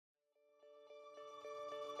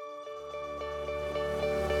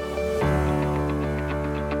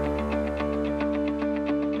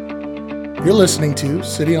You're listening to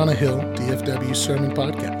City on a Hill DFW Sermon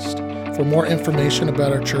Podcast. For more information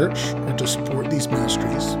about our church or to support these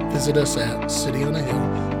ministries, visit us at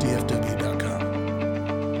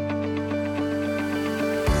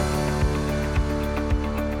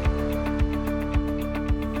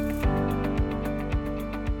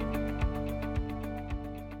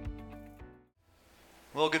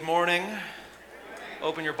Well, good morning.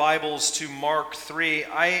 Open your Bibles to Mark 3.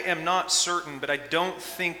 I am not certain, but I don't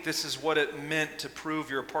think this is what it meant to prove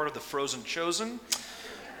you're a part of the frozen chosen.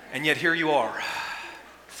 And yet here you are,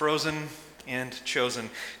 frozen and chosen.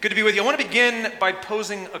 Good to be with you. I want to begin by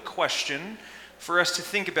posing a question for us to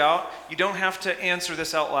think about. You don't have to answer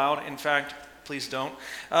this out loud. In fact, please don't.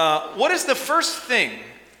 What is the first thing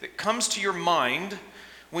that comes to your mind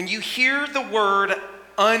when you hear the word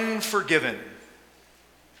unforgiven?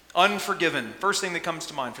 Unforgiven. First thing that comes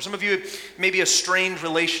to mind. For some of you, it may be a strained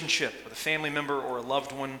relationship with a family member or a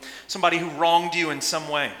loved one, somebody who wronged you in some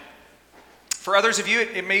way. For others of you,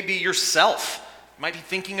 it may be yourself. You might be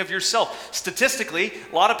thinking of yourself. Statistically,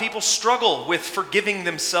 a lot of people struggle with forgiving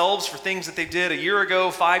themselves for things that they did a year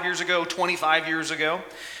ago, 5 years ago, 25 years ago.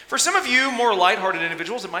 For some of you, more lighthearted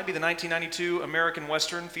individuals, it might be the 1992 American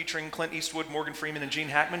Western featuring Clint Eastwood, Morgan Freeman, and Gene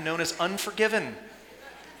Hackman, known as Unforgiven.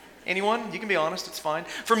 Anyone? You can be honest, it's fine.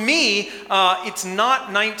 For me, it's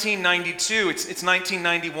not 1992, it's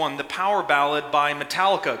 1991, the power ballad by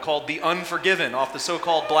Metallica called The Unforgiven off the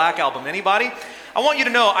so-called Black Album. Anybody? I want you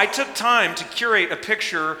to know I took time to curate a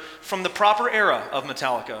picture from the proper era of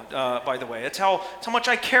Metallica, by the way. It's how much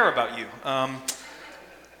I care about you.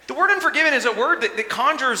 The word unforgiven is a word that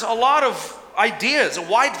conjures a lot of ideas, a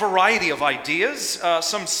wide variety of ideas,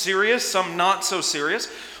 some serious, some not so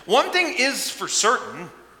serious. One thing is for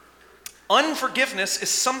certain, unforgiveness is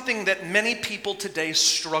something that many people today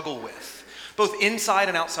struggle with, both inside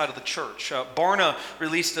and outside of the church. Barna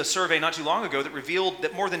released a survey not too long ago that revealed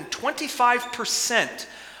that more than 25%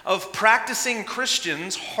 of practicing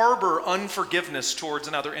Christians harbor unforgiveness towards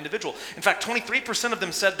another individual. In fact, 23% of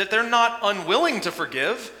them said that they're not unwilling to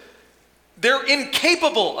forgive, they're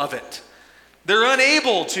incapable of it. They're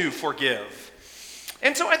unable to forgive.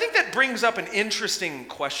 And so I think that brings up an interesting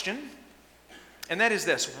question. And that is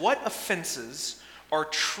this: what offenses are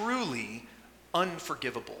truly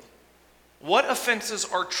unforgivable? What offenses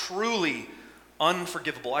are truly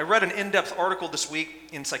unforgivable? I read an in-depth article this week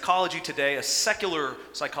in Psychology Today, a secular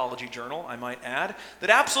psychology journal, I might add, that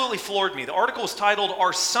absolutely floored me. The article was titled,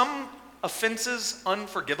 "Are Some Offenses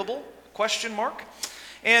Unforgivable?" ?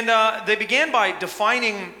 And they began by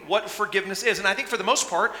defining what forgiveness is. And I think for the most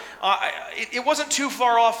part, it wasn't too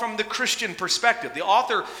far off from the Christian perspective. The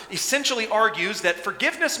author essentially argues that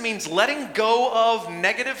forgiveness means letting go of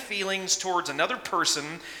negative feelings towards another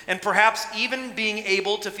person and perhaps even being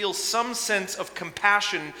able to feel some sense of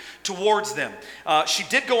compassion towards them. She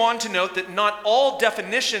did go on to note that not all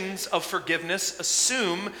definitions of forgiveness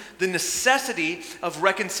assume the necessity of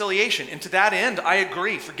reconciliation. And to that end, I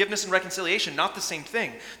agree. Forgiveness and reconciliation, not the same thing.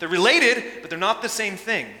 They're related, but they're not the same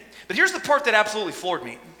thing. But here's the part that absolutely floored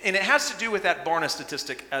me, and it has to do with that Barna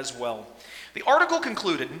statistic as well. The article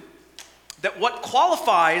concluded that what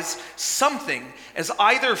qualifies something as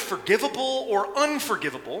either forgivable or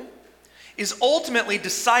unforgivable is ultimately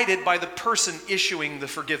decided by the person issuing the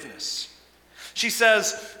forgiveness. She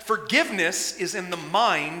says, forgiveness is in the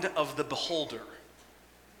mind of the beholder.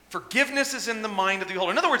 Forgiveness is in the mind of the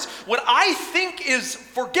beholder. In other words, what I think is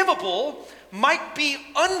forgivable might be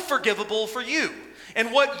unforgivable for you.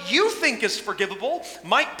 And what you think is forgivable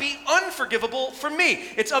might be unforgivable for me.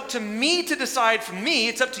 It's up to me to decide for me.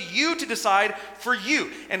 It's up to you to decide for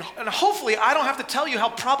you. And hopefully I don't have to tell you how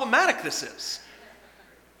problematic this is.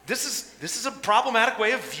 This is a problematic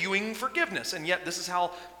way of viewing forgiveness. And yet this is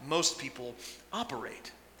how most people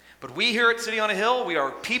operate. But we here at City on a Hill, we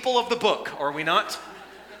are people of the book, are we not?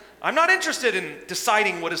 I'm not interested in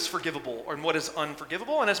deciding what is forgivable or what is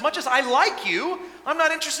unforgivable. And as much as I like you, I'm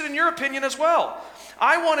not interested in your opinion as well.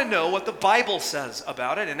 I want to know what the Bible says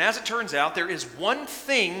about it. And as it turns out, there is one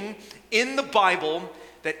thing in the Bible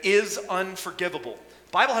that is unforgivable.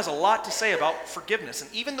 The Bible has a lot to say about forgiveness,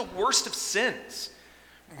 and even the worst of sins.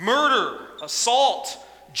 Murder, assault,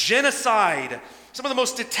 genocide, some of the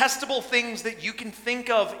most detestable things that you can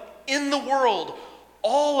think of in the world,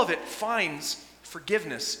 all of it finds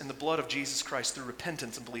forgiveness in the blood of Jesus Christ through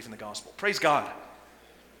repentance and belief in the gospel. Praise God.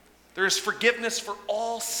 There is forgiveness for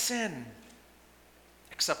all sin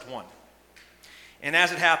except one. And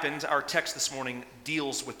as it happens, our text this morning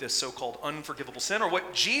deals with this so-called unforgivable sin, or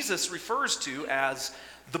what Jesus refers to as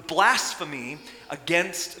the blasphemy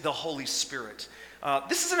against the Holy Spirit.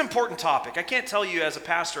 This is an important topic. I can't tell you as a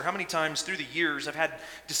pastor how many times through the years I've had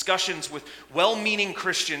discussions with well-meaning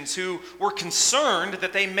Christians who were concerned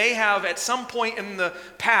that they may have at some point in the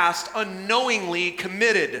past unknowingly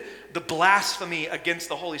committed the blasphemy against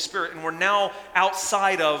the Holy Spirit and were now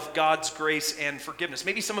outside of God's grace and forgiveness.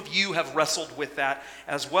 Maybe some of you have wrestled with that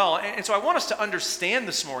as well. And so I want us to understand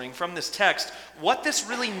this morning from this text what this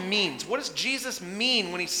really means. What does Jesus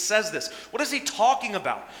mean when he says this? What is he talking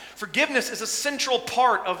about? Forgiveness is a central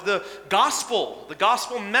part of the gospel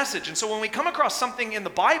message. And so when we come across something in the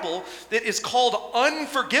Bible that is called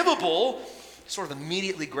unforgivable, it sort of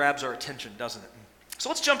immediately grabs our attention, doesn't it? So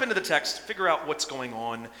let's jump into the text, figure out what's going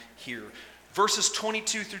on here. Verses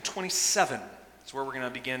 22 through 27 is where we're going to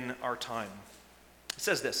begin our time. It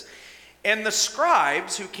says this, "And the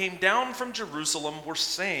scribes who came down from Jerusalem were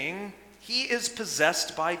saying, 'He is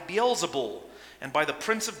possessed by Beelzebul, and by the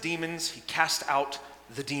prince of demons he cast out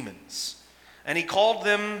the demons.' And he called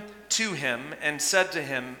them to him and said to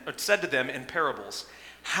them in parables,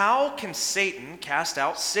 'How can Satan cast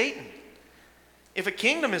out Satan? If a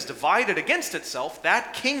kingdom is divided against itself,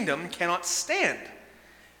 that kingdom cannot stand.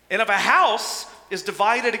 And if a house is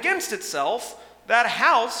divided against itself, that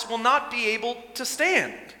house will not be able to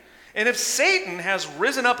stand. And if Satan has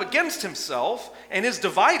risen up against himself and is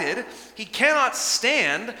divided, he cannot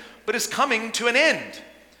stand, but is coming to an end.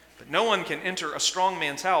 But no one can enter a strong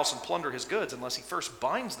man's house and plunder his goods unless he first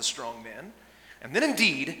binds the strong man, and then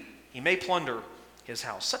indeed he may plunder his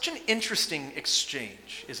house.'" Such an interesting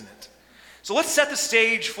exchange, isn't it? So let's set the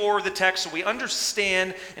stage for the text so we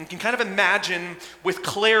understand and can kind of imagine with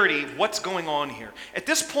clarity what's going on here. At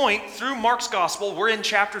this point, through Mark's gospel, we're in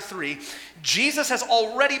chapter 3. Jesus has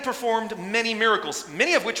already performed many miracles,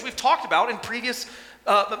 many of which we've talked about in previous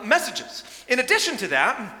messages. In addition to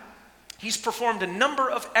that, he's performed a number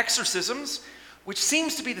of exorcisms, which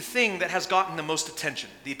seems to be the thing that has gotten the most attention,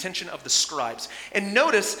 the attention of the scribes. And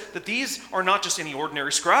notice that these are not just any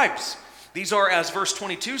ordinary scribes. These are, as verse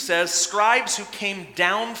 22 says, scribes who came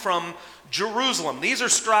down from Jerusalem. These are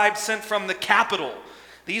scribes sent from the capital.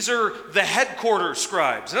 These are the headquarters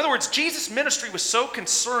scribes. In other words, Jesus' ministry was so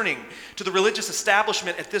concerning to the religious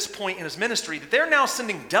establishment at this point in his ministry that they're now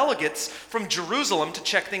sending delegates from Jerusalem to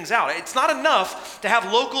check things out. It's not enough to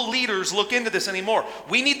have local leaders look into this anymore.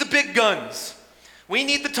 We need the big guns. We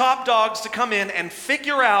need the top dogs to come in and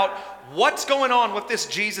figure out what's going on with this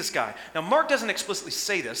Jesus guy. Now, Mark doesn't explicitly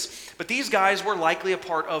say this, but these guys were likely a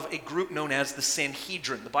part of a group known as the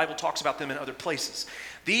Sanhedrin. The Bible talks about them in other places.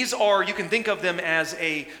 These are, you can think of them as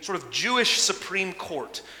a sort of Jewish Supreme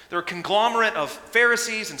Court. They're a conglomerate of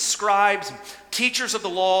Pharisees and scribes and teachers of the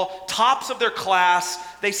law, tops of their class.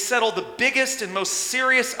 They settle the biggest and most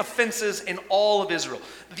serious offenses in all of Israel.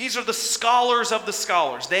 These are the scholars of the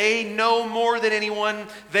scholars. They know more than anyone.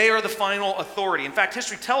 They are the final authority. In fact,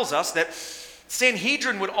 history tells us that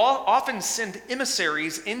Sanhedrin would often send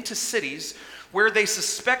emissaries into cities where they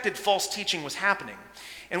suspected false teaching was happening.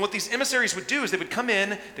 And what these emissaries would do is they would come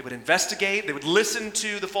in, they would investigate, they would listen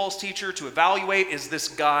to the false teacher to evaluate, is this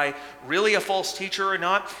guy really a false teacher or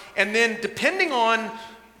not? And then depending on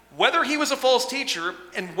whether he was a false teacher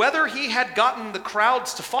and whether he had gotten the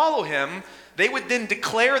crowds to follow him, they would then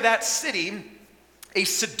declare that city a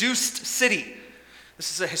seduced city.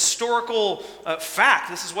 This is a historical fact.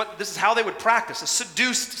 This is how they would practice, a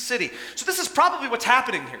seduced city. So this is probably what's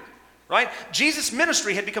happening here. Right? Jesus'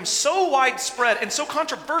 ministry had become so widespread and so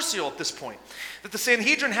controversial at this point that the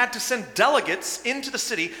Sanhedrin had to send delegates into the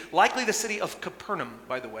city, likely the city of Capernaum,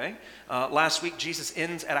 by the way. Last week, Jesus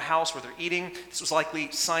ends at a house where they're eating. This was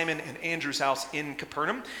likely Simon and Andrew's house in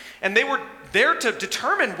Capernaum. And they were there to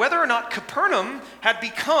determine whether or not Capernaum had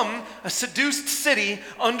become a seduced city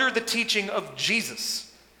under the teaching of Jesus.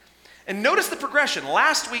 And notice the progression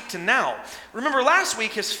last week to now. Remember last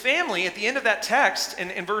week, his family at the end of that text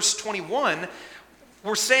in verse 21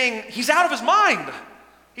 were saying, he's out of his mind.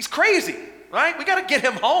 He's crazy, right? We got to get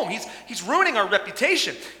him home. He's ruining our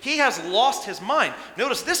reputation. He has lost his mind.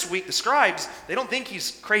 Notice this week, the scribes, they don't think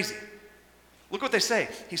he's crazy. Look what they say.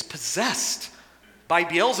 He's possessed by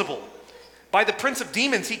Beelzebul. By the prince of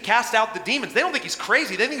demons, he cast out the demons. They don't think he's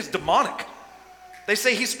crazy. They think he's demonic. They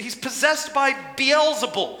say he's possessed by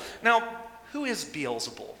Beelzebul. Now, who is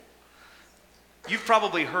Beelzebul? You've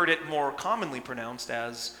probably heard it more commonly pronounced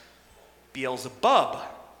as Beelzebub,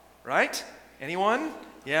 right? Anyone?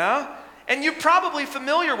 Yeah? And you're probably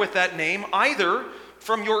familiar with that name either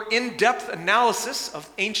from your in-depth analysis of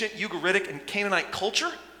ancient Ugaritic and Canaanite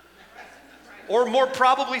culture, or more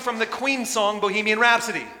probably from the Queen song Bohemian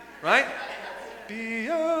Rhapsody, right?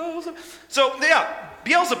 Beelzebub. So, yeah.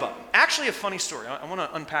 Beelzebub, actually a funny story. I want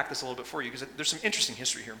to unpack this a little bit for you because there's some interesting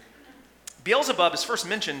history here. Beelzebub is first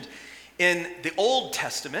mentioned in the Old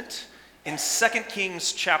Testament in 2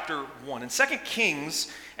 Kings chapter 1. In 2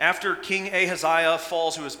 Kings, after King Ahaziah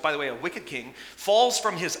falls, who is, by the way, a wicked king, falls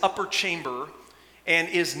from his upper chamber and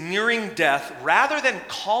is nearing death, rather than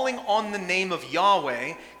calling on the name of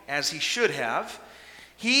Yahweh, as he should have,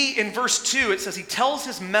 he, in verse 2, it says he tells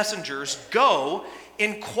his messengers, "Go,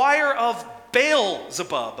 inquire of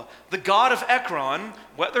Beelzebub, the god of Ekron,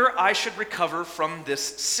 whether I should recover from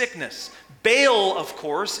this sickness." Baal, of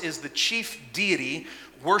course, is the chief deity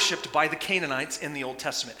worshipped by the Canaanites in the Old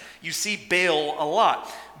Testament. You see Baal a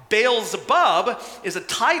lot. Beelzebub is a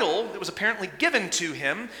title that was apparently given to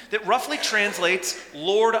him that roughly translates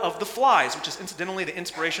Lord of the Flies, which is incidentally the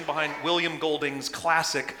inspiration behind William Golding's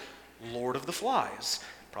classic Lord of the Flies.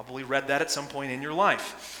 Probably read that at some point in your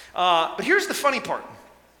life. But here's the funny part.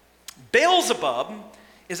 Beelzebub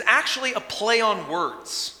is actually a play on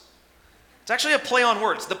words. It's actually a play on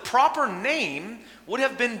words. The proper name would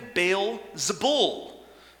have been Baal-zebul,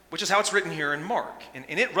 which is how it's written here in Mark. And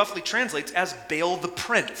it roughly translates as Baal the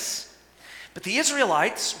Prince. But the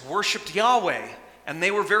Israelites worshipped Yahweh, and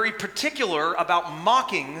they were very particular about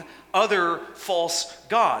mocking other false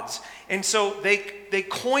gods. And so they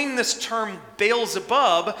coined this term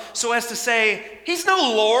Beelzebub so as to say, he's no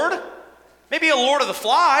lord, maybe a lord of the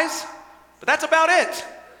flies, but that's about it.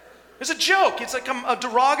 It's a joke. It's like a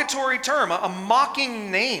derogatory term, a mocking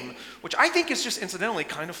name, which I think is just incidentally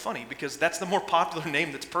kind of funny because that's the more popular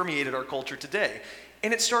name that's permeated our culture today.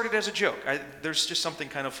 And it started as a joke. There's just something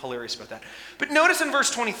kind of hilarious about that. But notice in verse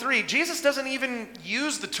 23, Jesus doesn't even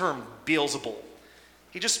use the term Beelzebul.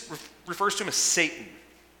 He just refers to him as Satan.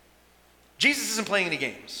 Jesus isn't playing any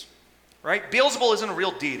games, right? Beelzebul isn't a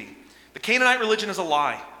real deity. The Canaanite religion is a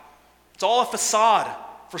lie. It's all a facade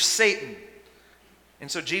for Satan. And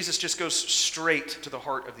so Jesus just goes straight to the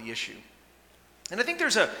heart of the issue. And I think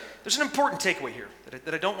there's an important takeaway here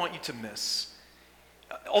that I don't want you to miss.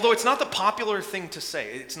 Although it's not the popular thing to say,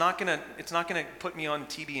 it's not gonna put me on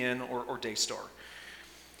TBN or Daystar.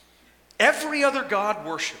 Every other god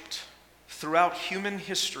worshipped throughout human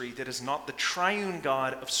history that is not the triune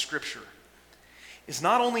God of Scripture is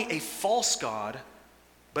not only a false god,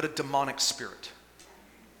 but a demonic spirit.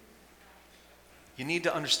 You need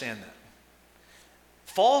to understand that.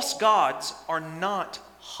 False gods are not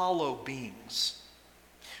hollow beings.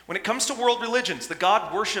 When it comes to world religions, the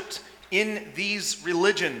God worshipped in these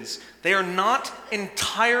religions, they are not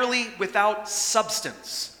entirely without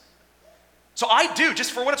substance. So I do,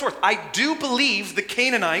 just for what it's worth, I do believe the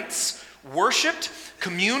Canaanites worshipped,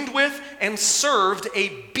 communed with, and served a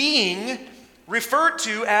being referred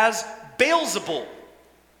to as Beelzebul.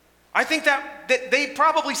 I think that they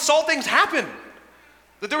probably saw things happen.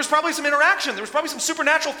 That there was probably some interaction. There was probably some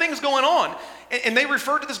supernatural things going on. And they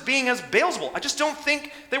referred to this being as Beelzebul. I just don't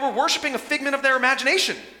think they were worshiping a figment of their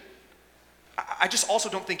imagination. I just also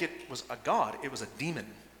don't think it was a god. It was a demon.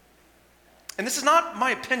 And this is not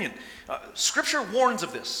my opinion. Scripture warns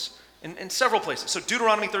of this in several places. So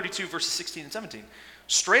Deuteronomy 32, verses 16 and 17,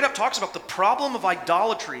 straight up talks about the problem of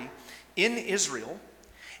idolatry in Israel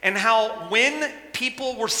and how when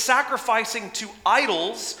people were sacrificing to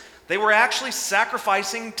idols, they were actually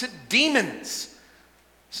sacrificing to demons.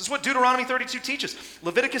 This is what Deuteronomy 32 teaches.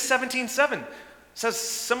 Leviticus 17:7 says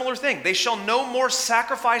similar thing. They shall no more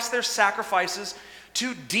sacrifice their sacrifices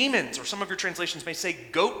to demons, or some of your translations may say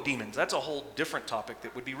goat demons. That's a whole different topic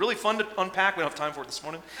that would be really fun to unpack. We don't have time for it this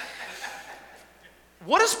morning.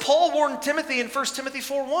 What does Paul warn Timothy in 1 Timothy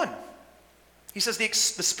 4:1? He says the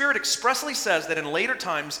Spirit expressly says that in later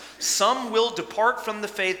times some will depart from the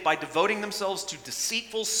faith by devoting themselves to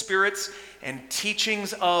deceitful spirits and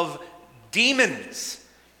teachings of demons.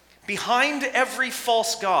 Behind every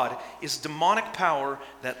false god is demonic power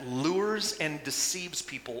that lures and deceives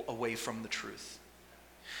people away from the truth.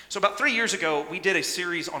 So about 3 years ago, we did a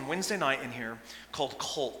series on Wednesday night in here called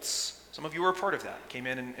Cults. Some of you were a part of that, came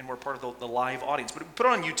in and were part of the live audience. But we put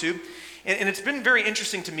it on YouTube, and it's been very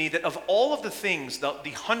interesting to me that of all of the things, the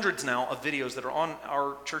hundreds now of videos that are on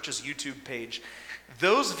our church's YouTube page,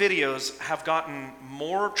 those videos have gotten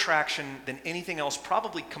more traction than anything else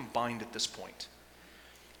probably combined at this point.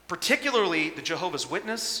 Particularly the Jehovah's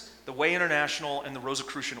Witness, the Way International, and the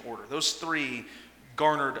Rosicrucian Order. Those three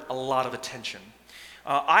garnered a lot of attention.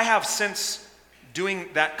 I have, since doing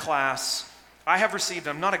that class, I have received,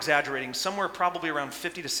 I'm not exaggerating, somewhere probably around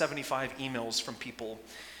 50 to 75 emails from people.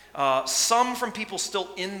 Some from people still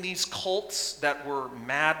in these cults that were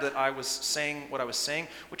mad that I was saying what I was saying,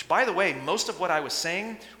 which, by the way, most of what I was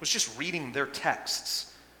saying was just reading their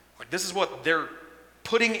texts. Like, this is what they're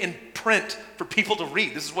putting in print for people to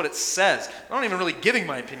read. This is what it says. I'm not even really giving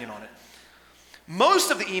my opinion on it.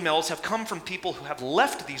 Most of the emails have come from people who have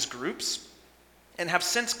left these groups and have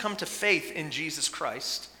since come to faith in Jesus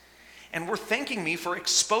Christ, and were thanking me for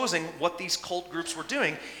exposing what these cult groups were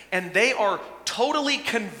doing. And they are totally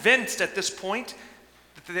convinced at this point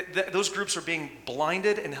that those groups are being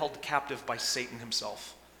blinded and held captive by Satan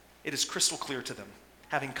himself. It is crystal clear to them,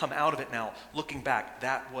 having come out of it now, looking back,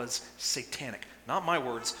 that was satanic. Not my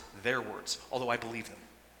words, their words, although I believe them.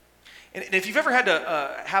 And if you've ever had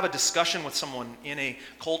to have a discussion with someone in a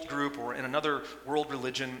cult group or in another world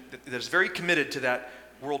religion that is very committed to that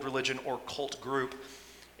world religion or cult group,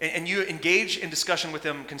 and you engage in discussion with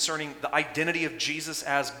them concerning the identity of Jesus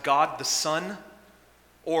as God the Son,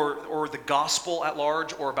 or the gospel at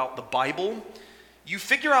large, or about the Bible, you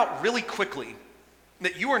figure out really quickly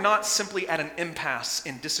that you are not simply at an impasse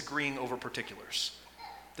in disagreeing over particulars.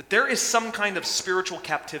 That there is some kind of spiritual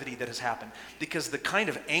captivity that has happened, because the kind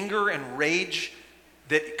of anger and rage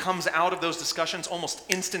that comes out of those discussions almost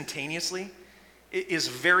instantaneously is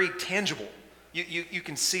very tangible. You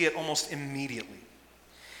can see it almost immediately.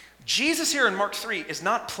 Jesus here in Mark 3 is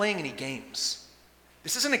not playing any games.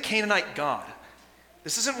 This isn't a Canaanite god.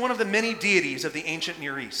 This isn't one of the many deities of the ancient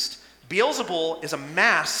Near East. Beelzebul is a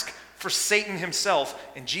mask for Satan himself,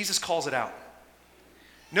 and Jesus calls it out.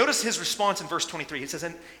 Notice his response in verse 23. He says,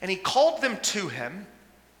 and he called them to him,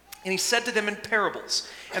 and he said to them in parables.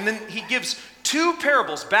 And then he gives two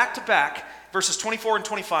parables back to back, verses 24 and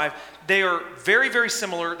 25. They are very, very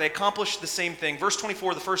similar. They accomplish the same thing. Verse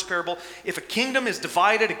 24, the first parable, if a kingdom is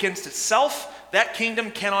divided against itself, that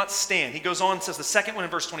kingdom cannot stand. He goes on and says the second one in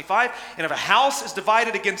verse 25, and if a house is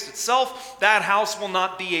divided against itself, that house will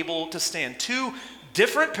not be able to stand. Two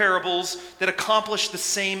different parables that accomplish the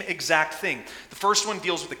same exact thing. The first one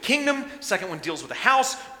deals with the kingdom, second one deals with a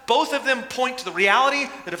house. Both of them point to the reality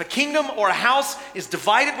that if a kingdom or a house is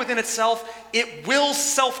divided within itself, it will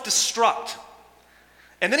self-destruct.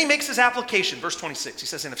 And then he makes his application, verse 26. He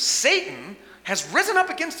says, and if Satan has risen up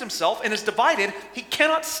against himself and is divided, he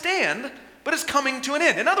cannot stand, but is coming to an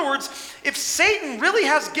end. In other words, if Satan really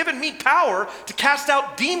has given me power to cast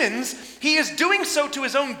out demons, he is doing so to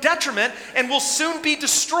his own detriment and will soon be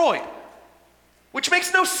destroyed. Which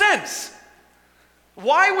makes no sense.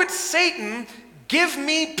 Why would Satan give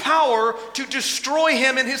me power to destroy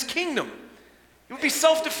him and his kingdom? It would be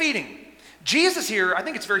self-defeating. Jesus here, I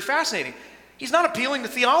think it's very fascinating. He's not appealing to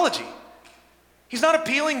theology. He's not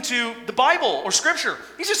appealing to the Bible or Scripture.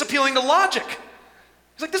 He's just appealing to logic.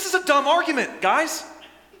 He's like, this is a dumb argument, guys.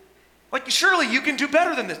 Like, surely you can do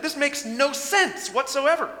better than this. This makes no sense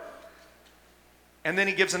whatsoever. And then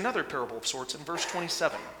he gives another parable of sorts in verse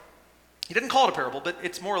 27. He didn't call it a parable, but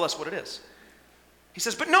it's more or less what it is. He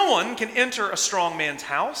says, but no one can enter a strong man's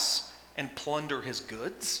house and plunder his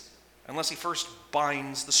goods unless he first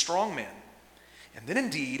binds the strong man. And then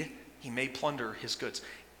indeed, he may plunder his goods.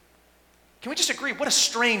 Can we just agree? What a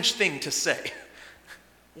strange thing to say.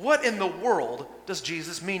 What in the world does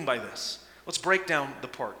Jesus mean by this? Let's break down the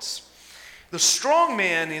parts. The strong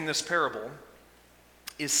man in this parable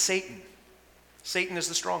is Satan. Satan is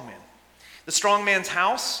the strong man. The strong man's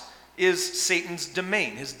house is Satan's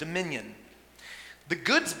domain, his dominion. The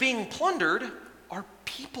goods being plundered are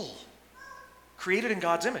people created in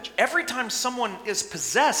God's image. Every time someone is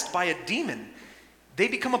possessed by a demon, they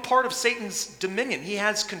become a part of Satan's dominion. He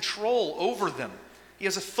has control over them. He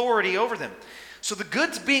has authority over them. So the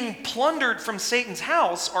goods being plundered from Satan's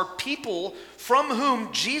house are people from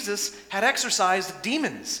whom Jesus had exorcised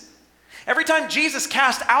demons. Every time Jesus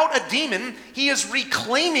cast out a demon, he is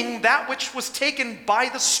reclaiming that which was taken by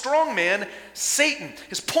the strong man, Satan.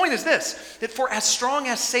 His point is this, that for as strong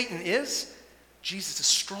as Satan is, Jesus is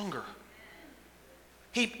stronger.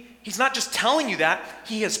 He's not just telling you that,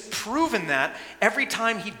 he has proven that every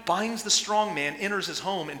time he binds the strong man, enters his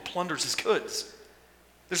home, and plunders his goods.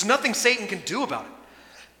 There's nothing Satan can do about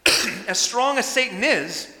it. As strong as Satan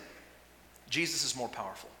is, Jesus is more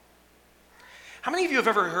powerful. How many of you have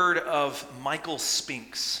ever heard of Michael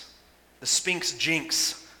Spinks, the Spinks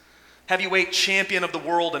Jinx, heavyweight champion of the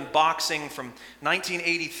world in boxing from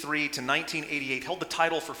 1983 to 1988, held the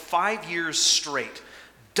title for 5 years straight,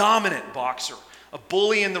 dominant boxer, a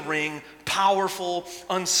bully in the ring, powerful,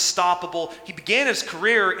 unstoppable. He began his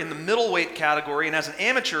career in the middleweight category, and as an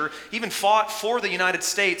amateur, he even fought for the United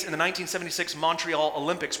States in the 1976 Montreal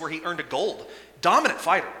Olympics, where he earned a gold. Dominant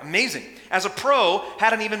fighter, amazing. As a pro,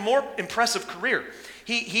 had an even more impressive career.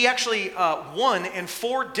 He actually won in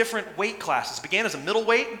 4 different weight classes. Began as a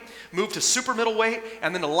middleweight, moved to super middleweight,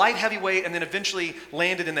 and then to light heavyweight, and then eventually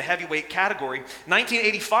landed in the heavyweight category.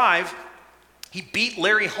 1985, he beat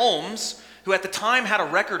Larry Holmes, who at the time had a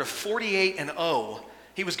record of 48-0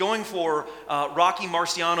 He was going for Rocky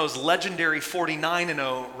Marciano's legendary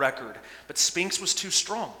 49-0 record, but Spinks was too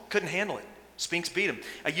strong, couldn't handle it. Spinks beat him.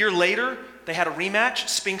 A year later, they had a rematch.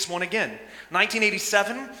 Spinks won again.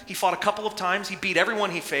 1987, he fought a couple of times. He beat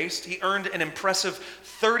everyone he faced. He earned an impressive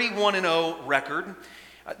 31-0 record.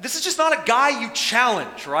 This is just not a guy you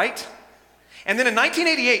challenge, right? And then in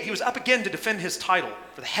 1988, he was up again to defend his title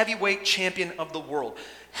for the heavyweight champion of the world.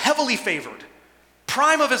 Heavily favored,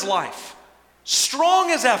 prime of his life,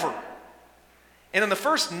 strong as ever. And in the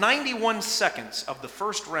first 91 seconds of the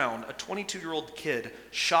first round, a 22-year-old kid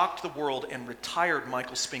shocked the world and retired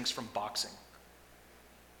Michael Spinks from boxing.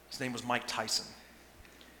 His name was Mike Tyson.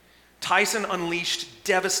 Tyson unleashed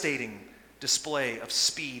devastating display of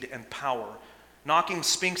speed and power, knocking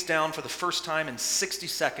Spinks down for the first time in 60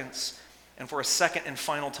 seconds and for a second and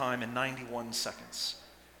final time in 91 seconds.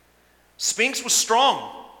 Spinks was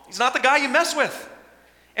strong. He's not the guy you mess with.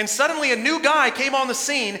 And suddenly a new guy came on the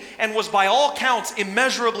scene and was by all counts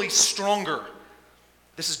immeasurably stronger.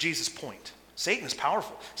 This is Jesus' point. Satan is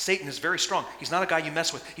powerful. Satan is very strong. He's not a guy you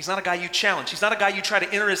mess with. He's not a guy you challenge. He's not a guy you try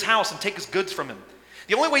to enter his house and take his goods from him.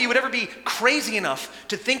 The only way you would ever be crazy enough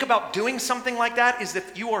to think about doing something like that is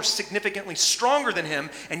if you are significantly stronger than him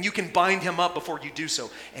and you can bind him up before you do so.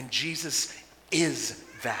 And Jesus is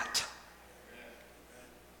that.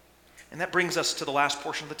 And that brings us to the last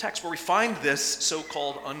portion of the text where we find this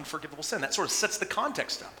so-called unforgivable sin. That sort of sets the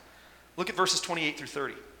context up. Look at verses 28 through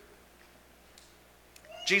 30.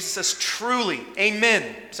 Jesus says, truly,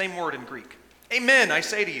 amen, same word in Greek. Amen, I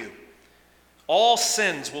say to you, all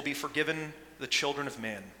sins will be forgiven the children of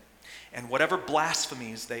man, and whatever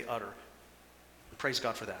blasphemies they utter. Praise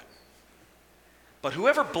God for that. But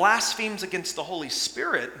whoever blasphemes against the Holy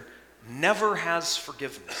Spirit never has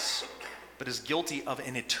forgiveness, but is guilty of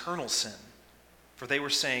an eternal sin, for they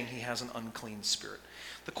were saying he has an unclean spirit.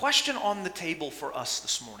 The question on the table for us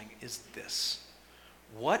this morning is this: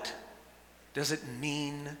 what does it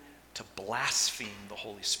mean to blaspheme the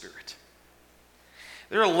Holy Spirit?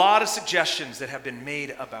 There are a lot of suggestions that have been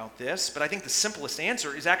made about this, but I think the simplest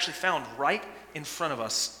answer is actually found right in front of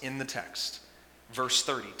us in the text. Verse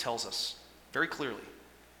 30 tells us very clearly,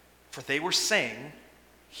 for they were saying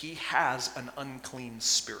he has an unclean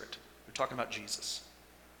spirit. We're talking about Jesus.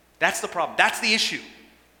 That's the problem. That's the issue.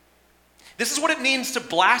 This is what it means to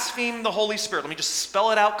blaspheme the Holy Spirit. Let me just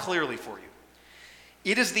spell it out clearly for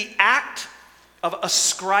you. It is the act of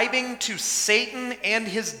ascribing to Satan and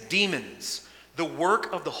his demons the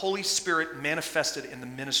work of the Holy Spirit manifested in the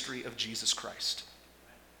ministry of Jesus Christ.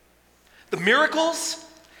 The miracles,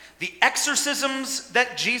 the exorcisms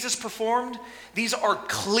that Jesus performed, these are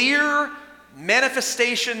clear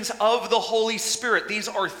manifestations of the Holy Spirit. These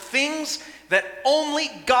are things that only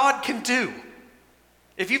God can do.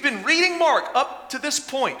 If you've been reading Mark up to this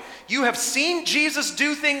point, you have seen Jesus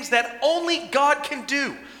do things that only God can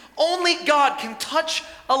do. Only God can touch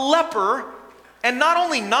a leper and not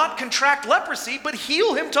only not contract leprosy, but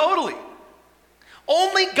heal him totally.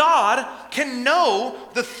 Only God can know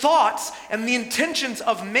the thoughts and the intentions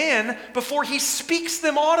of man before he speaks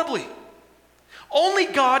them audibly. Only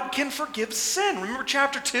God can forgive sin. Remember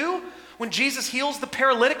chapter 2? When Jesus heals the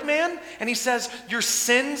paralytic man and he says, your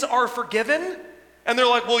sins are forgiven? And they're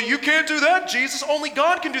like, well, you can't do that, Jesus. Only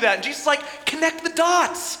God can do that. And Jesus is like, connect the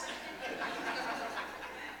dots.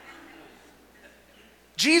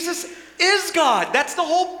 Jesus is God. That's the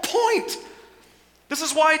whole point. This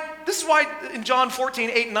is why in John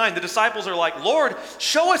 14, 8 and 9, the disciples are like, Lord,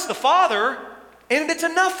 show us the Father, and it's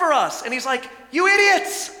enough for us. And he's like, you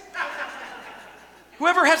idiots.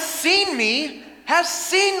 Whoever has seen me has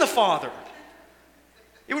seen the Father.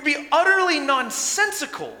 It would be utterly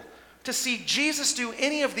nonsensical to see Jesus do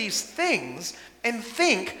any of these things and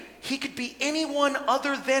think he could be anyone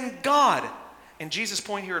other than God. And Jesus'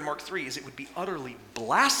 point here in Mark 3 is it would be utterly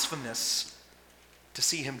blasphemous to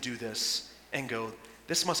see him do this and go,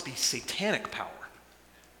 this must be satanic power.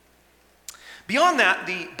 Beyond that,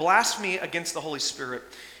 the blasphemy against the Holy Spirit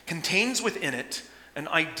contains within it an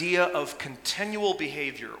idea of continual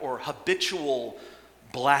behavior or habitual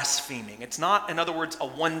blaspheming. It's not, in other words, a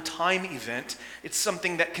one-time event. It's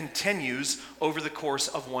something that continues over the course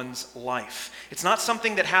of one's life. It's not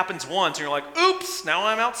something that happens once and you're like, oops, now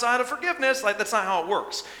I'm outside of forgiveness. Like, that's not how it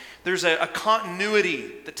works. There's a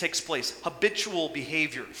continuity that takes place, habitual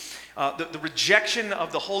behavior. The rejection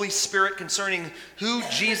of the Holy Spirit concerning who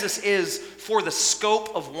Jesus is for the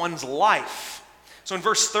scope of one's life. So in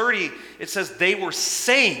verse 30, it says, they were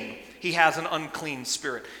saying he has an unclean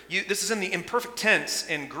spirit. This is in the imperfect tense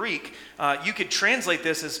in Greek. You could translate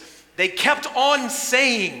this as, they kept on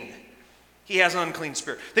saying he has an unclean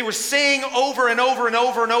spirit. They were saying over and over and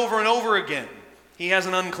over and over and over again, he has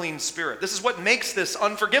an unclean spirit. This is what makes this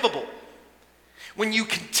unforgivable. When you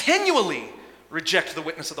continually reject the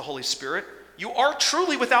witness of the Holy Spirit, you are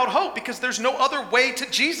truly without hope because there's no other way to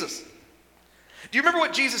Jesus. Do you remember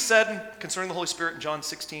what Jesus said concerning the Holy Spirit in John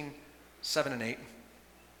 16, 7 and 8?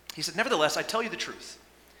 He said, "Nevertheless, I tell you the truth.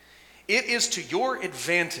 It is to your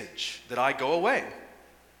advantage that I go away.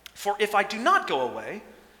 For if I do not go away,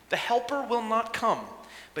 the Helper will not come.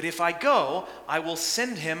 But if I go, I will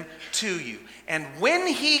send him to you. And when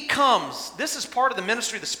he comes," this is part of the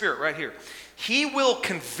ministry of the Spirit right here, "he will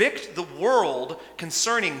convict the world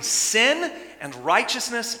concerning sin and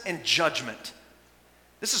righteousness and judgment."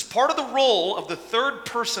 This is part of the role of the third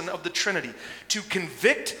person of the Trinity, to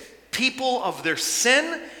convict people of their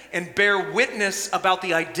sin and bear witness about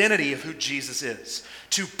the identity of who Jesus is.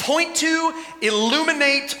 To point to,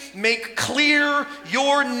 illuminate, make clear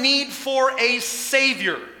your need for a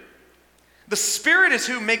Savior. The Spirit is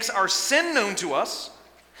who makes our sin known to us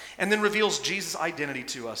and then reveals Jesus' identity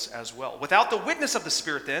to us as well. Without the witness of the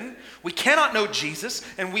Spirit, then, we cannot know Jesus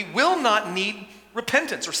and we will not need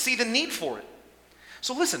repentance or see the need for it.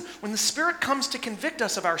 So listen, when the Spirit comes to convict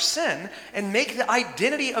us of our sin and make the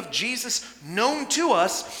identity of Jesus known to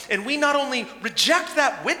us, and we not only reject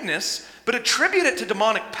that witness, but attribute it to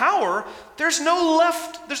demonic power, there's nowhere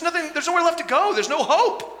left to go. There's no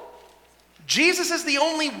hope. Jesus is the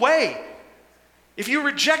only way. If you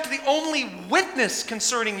reject the only witness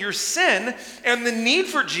concerning your sin and the need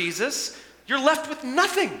for Jesus, you're left with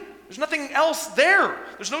nothing. There's nothing else there.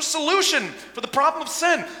 There's no solution for the problem of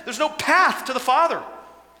sin. There's no path to the Father.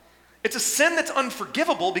 It's a sin that's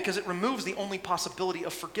unforgivable because it removes the only possibility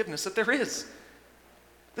of forgiveness that there is.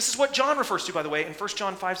 This is what John refers to, by the way, in 1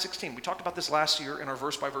 John 5:16. We talked about this last year in our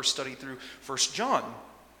verse-by-verse study through 1 John.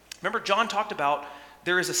 Remember, John talked about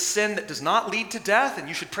there is a sin that does not lead to death, and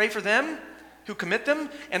you should pray for them who commit them,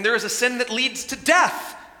 and there is a sin that leads to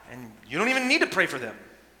death, and you don't even need to pray for them,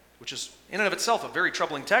 which is in and of itself a very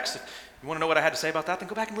troubling text. If you want to know what I had to say about that, then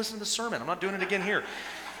go back and listen to the sermon. I'm not doing it again here.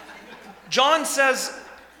 John says,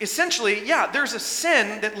 essentially, yeah, there's a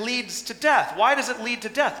sin that leads to death. Why does it lead to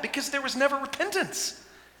death? Because there was never repentance.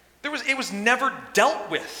 It was never dealt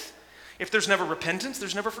with. If there's never repentance,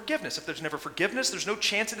 there's never forgiveness. If there's never forgiveness, there's no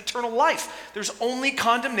chance at eternal life. There's only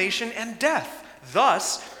condemnation and death.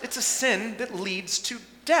 Thus, it's a sin that leads to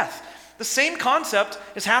death. The same concept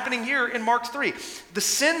is happening here in Mark 3. The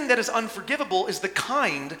sin that is unforgivable is the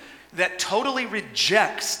kind that totally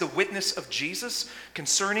rejects the witness of Jesus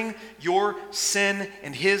concerning your sin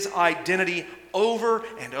and his identity over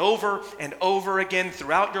and over and over again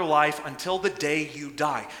throughout your life until the day you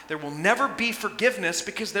die. There will never be forgiveness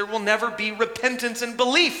because there will never be repentance and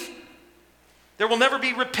belief. There will never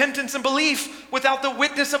be repentance and belief without the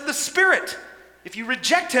witness of the Spirit. If you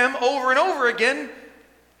reject him over and over again,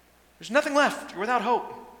 there's nothing left. You're without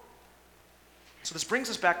hope. So this brings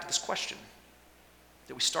us back to this question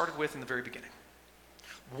that we started with in the very beginning.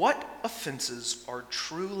 What offenses are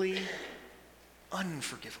truly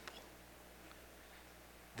unforgivable?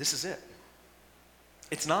 This is it.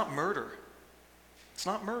 It's not murder. It's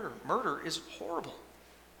not murder. Murder is horrible,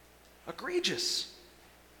 egregious.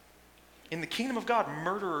 In the kingdom of God,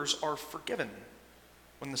 murderers are forgiven.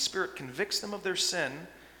 When the Spirit convicts them of their sin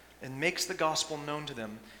and makes the gospel known to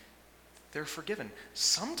them, they're forgiven.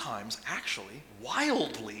 Sometimes, actually,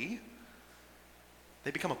 wildly,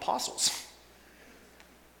 they become apostles.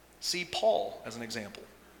 See Paul as an example.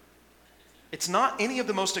 It's not any of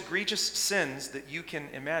the most egregious sins that you can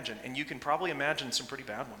imagine, and you can probably imagine some pretty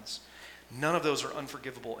bad ones. None of those are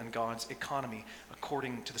unforgivable in God's economy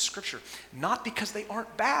according to the Scripture. Not because they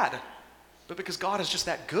aren't bad, but because God is just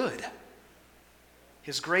that good.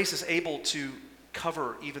 His grace is able to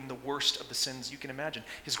cover even the worst of the sins you can imagine.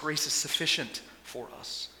 His grace is sufficient for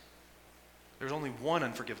us. There's only one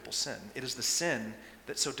unforgivable sin. It is the sin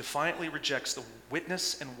that so defiantly rejects the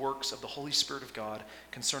witness and works of the Holy Spirit of God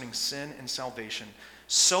concerning sin and salvation,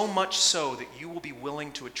 so much so that you will be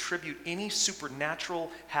willing to attribute any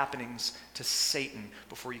supernatural happenings to Satan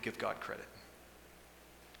before you give God credit.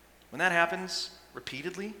 When that happens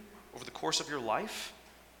repeatedly over the course of your life,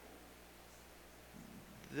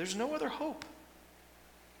 there's no other hope.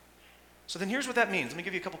 So then here's what that means. Let me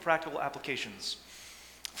give you a couple practical applications.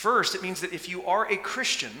 First, it means that if you are a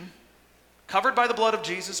Christian, covered by the blood of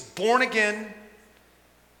Jesus, born again,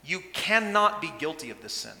 you cannot be guilty of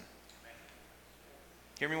this sin.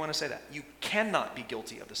 Hear me when I say that. You cannot be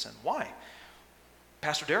guilty of the sin. Why?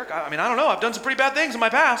 Pastor Derrick, I don't know. I've done some pretty bad things in my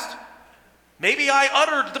past. Maybe I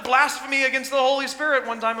uttered the blasphemy against the Holy Spirit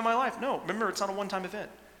one time in my life. No, remember, it's not a one-time event.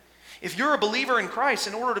 If you're a believer in Christ,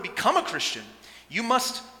 in order to become a Christian, you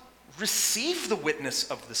must receive the witness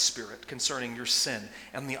of the Spirit concerning your sin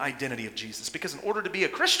and the identity of Jesus. Because in order to be a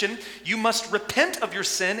Christian, you must repent of your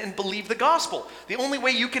sin and believe the gospel. The only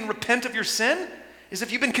way you can repent of your sin is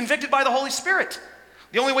if you've been convicted by the Holy Spirit.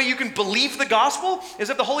 The only way you can believe the gospel is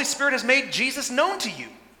if the Holy Spirit has made Jesus known to you.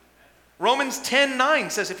 Romans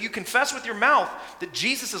 10:9 says, if you confess with your mouth that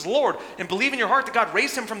Jesus is Lord and believe in your heart that God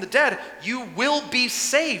raised him from the dead, you will be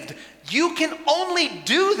saved. You can only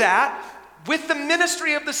do that with the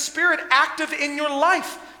ministry of the Spirit active in your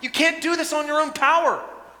life. You can't do this on your own power.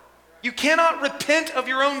 You cannot repent of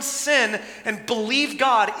your own sin and believe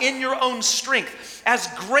God in your own strength. As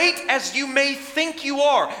great as you may think you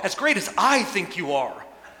are, as great as I think you are,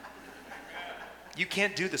 you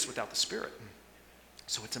can't do this without the Spirit.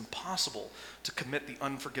 So it's impossible to commit the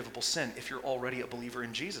unforgivable sin if you're already a believer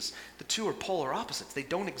in Jesus. The two are polar opposites. They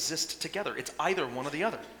don't exist together. It's either one or the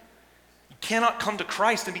other. You cannot come to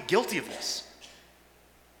Christ and be guilty of this.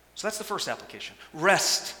 So that's the first application.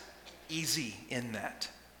 Rest easy in that.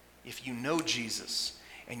 If you know Jesus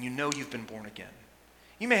and you know you've been born again,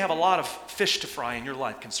 you may have a lot of fish to fry in your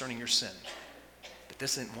life concerning your sin, but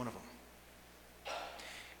this isn't one of them.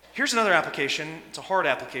 Here's another application. It's a hard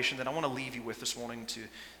application that I want to leave you with this morning to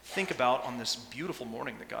think about on this beautiful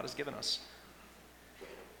morning that God has given us.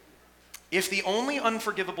 If the only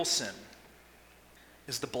unforgivable sin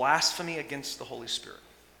is the blasphemy against the Holy Spirit,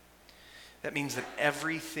 that means that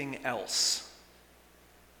everything else,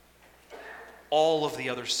 all of the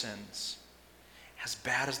other sins, as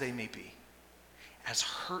bad as they may be, as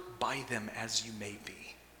hurt by them as you may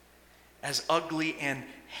be, as ugly and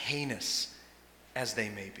heinous as they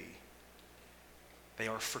may be, they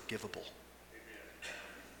are forgivable.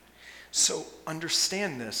 So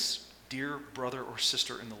understand this, dear brother or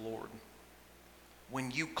sister in the Lord.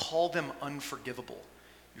 When you call them unforgivable,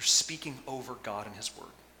 you're speaking over God and his word.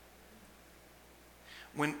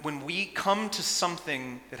 When we come to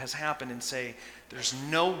something that has happened and say, there's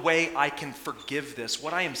no way I can forgive this,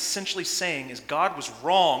 what I am essentially saying is God was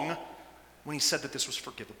wrong when he said that this was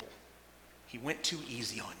forgivable. He went too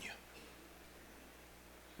easy on you.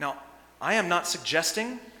 Now, I am not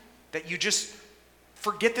suggesting that you just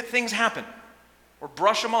forget that things happen, or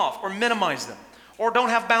brush them off, or minimize them, or don't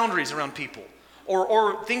have boundaries around people,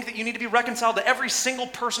 or think that you need to be reconciled to every single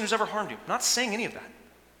person who's ever harmed you. I'm not saying any of that.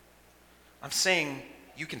 I'm saying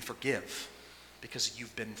you can forgive because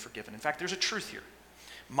you've been forgiven. In fact, there's a truth here.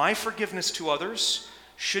 My forgiveness to others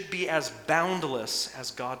should be as boundless as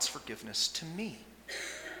God's forgiveness to me.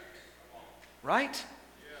 Right?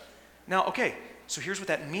 Now, okay, so here's what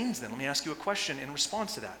that means then. Let me ask you a question in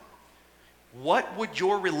response to that. What would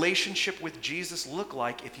your relationship with Jesus look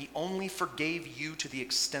like if he only forgave you to the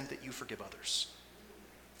extent that you forgive others?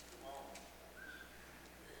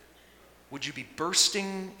 Would you be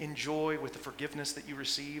bursting in joy with the forgiveness that you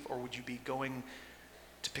receive, or would you be going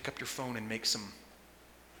to pick up your phone and make some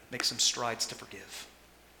strides to forgive?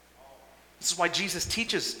 This is why Jesus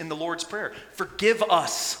teaches in the Lord's Prayer, forgive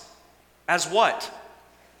us as what?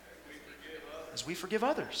 As we forgive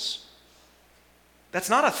others. That's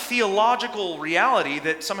not a theological reality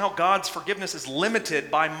that somehow God's forgiveness is limited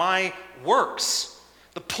by my works.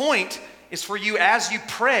 The point is for you, as you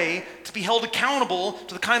pray, to be held accountable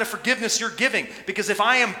to the kind of forgiveness you're giving. Because if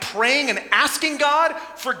I am praying and asking God,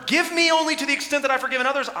 forgive me only to the extent that I've forgiven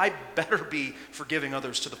others, I better be forgiving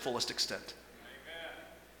others to the fullest extent. Amen.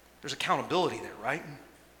 There's accountability there, right?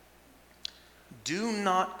 Do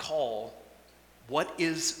not call what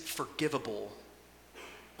is forgivable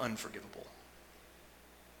unforgivable.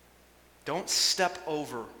 Don't step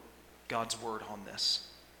over God's word on this.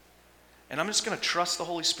 And I'm just going to trust the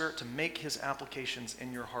Holy Spirit to make his applications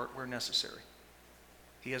in your heart where necessary.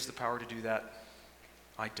 He has the power to do that.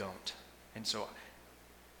 I don't. And so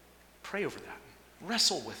pray over that.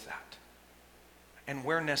 Wrestle with that. And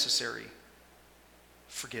where necessary,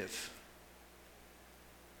 forgive.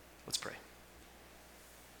 Let's pray.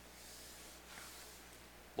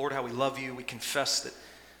 Lord, how we love you. We confess that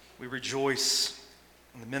we rejoice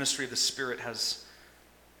in the ministry of the Spirit has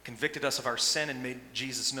convicted us of our sin and made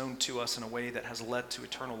Jesus known to us in a way that has led to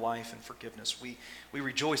eternal life and forgiveness. We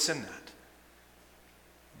rejoice in that.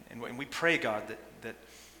 And we pray, God, that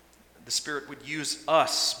the Spirit would use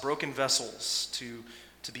us, broken vessels,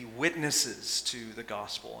 to be witnesses to the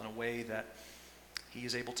gospel in a way that he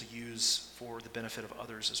is able to use for the benefit of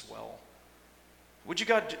others as well. Would you,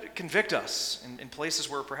 God, convict us in places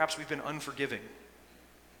where perhaps we've been unforgiving?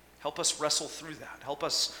 Help us wrestle through that. Help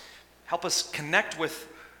us connect with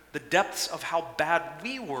the depths of how bad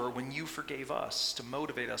we were when you forgave us, to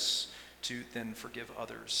motivate us to then forgive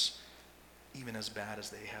others, even as bad as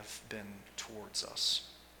they have been towards us.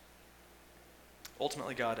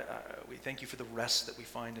 ultimately, God, we thank you for the rest that we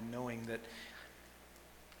find in knowing that,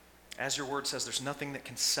 as your word says, there's nothing that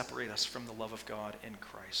can separate us from the love of God in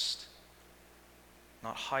Christ.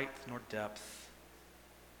 Not height nor depth,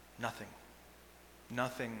 nothing.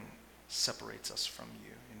 Nothing separates us from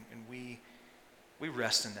you. And we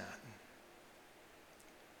rest in that.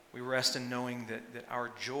 We rest in knowing that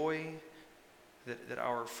our joy, that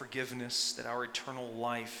our forgiveness, that our eternal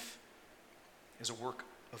life is a work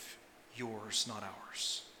of yours, not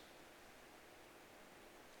ours.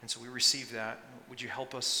 And so we receive that. Would you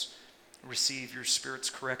help us receive your Spirit's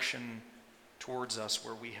correction towards us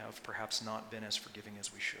where we have perhaps not been as forgiving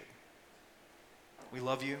as we should? We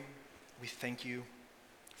love you. We thank you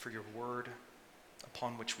for your word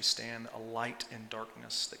upon which we stand, a light in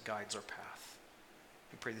darkness that guides our path.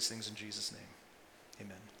 We pray these things in Jesus' name.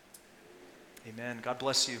 Amen. Amen. God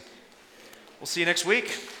bless you. We'll see you next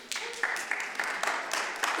week.